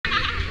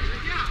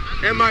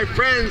And my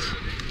friends,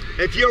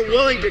 if you're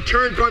willing to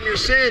turn from your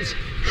sins,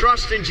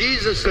 trust in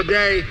Jesus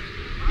today,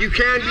 you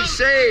can be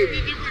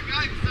saved.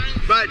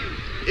 But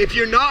if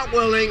you're not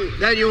willing,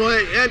 then you will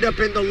end up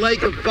in the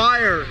lake of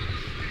fire.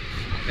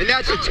 And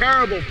that's a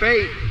terrible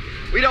fate.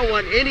 We don't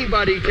want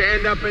anybody to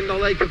end up in the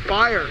lake of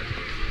fire,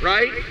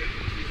 right?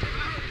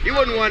 You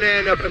wouldn't want to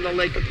end up in the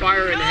lake of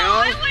fire in hell.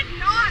 I would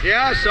not.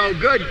 Yeah, so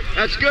good.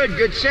 That's good.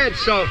 Good sense.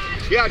 So,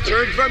 yeah,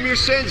 turn from your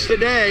sins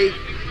today,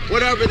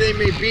 whatever they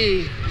may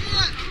be.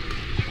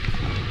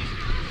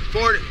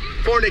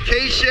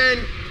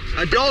 Fornication,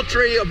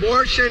 adultery,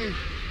 abortion,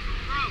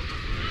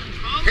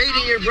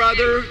 hating your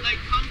brother,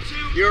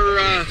 your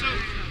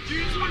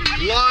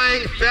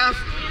lying, theft,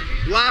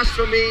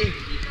 blasphemy,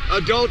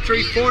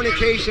 adultery,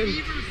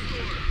 fornication.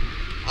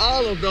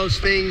 All of those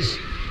things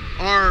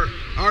are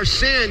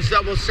sins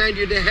that will send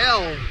you to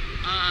hell.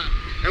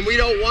 And we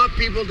don't want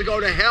people to go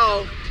to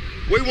hell.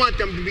 We want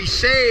them to be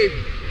saved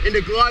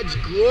into God's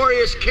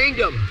glorious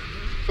kingdom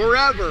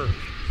forever.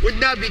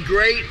 Wouldn't that be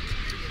great?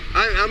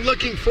 I'm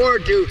looking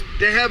forward to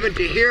heaven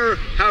to hear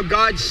how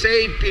God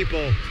saved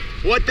people,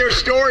 what their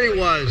story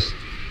was,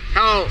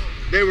 how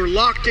they were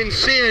locked in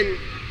sin,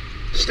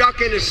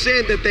 stuck in a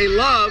sin that they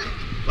love,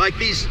 like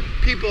these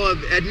people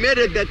have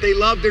admitted that they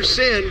love their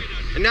sin,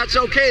 and that's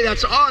okay,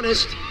 that's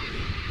honest.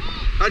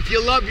 If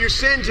you love your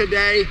sin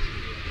today,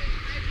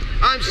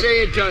 I'm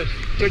saying to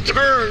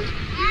turn.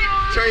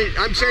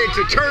 I'm saying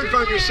to turn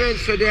from your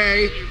sins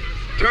today.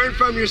 Turn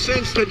from your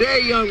sins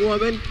today, young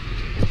woman,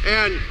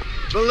 and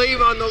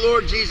believe on the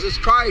Lord Jesus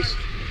Christ,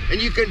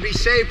 and you can be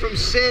saved from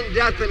sin,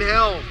 death, and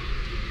hell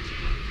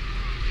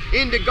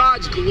into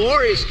God's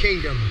glorious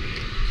kingdom.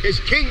 His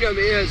kingdom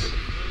is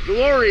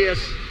glorious,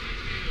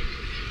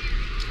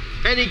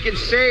 and He can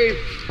save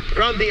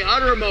from the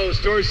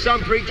uttermost, or as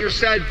some preachers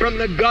said, from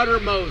the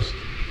guttermost.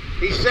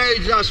 He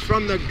saves us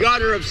from the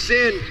gutter of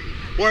sin,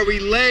 where we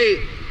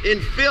lay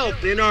in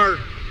filth, in our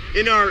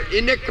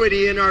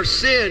iniquity, in our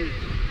sin,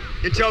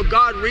 until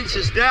God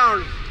reaches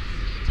down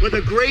with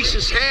a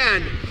gracious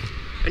hand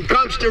and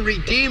comes to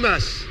redeem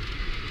us.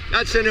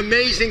 That's an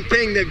amazing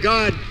thing, that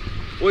God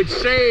would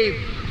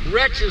save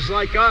wretches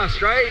like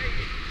us, right?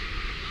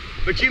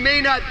 But you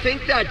may not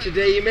think that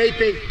today. You may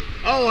think,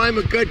 oh, I'm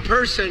a good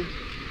person.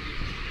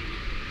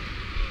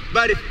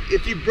 But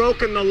if you've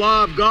broken the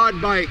law of God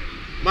by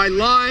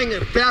lying,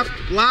 theft,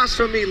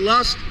 blasphemy,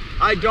 lust,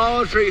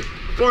 idolatry,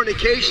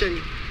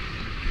 fornication,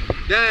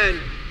 then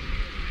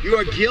you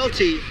are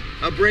guilty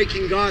of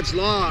breaking God's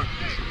law.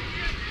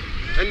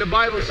 And the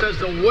Bible says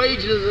the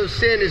wages of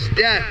sin is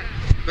death,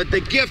 but the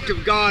gift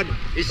of God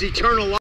is eternal life.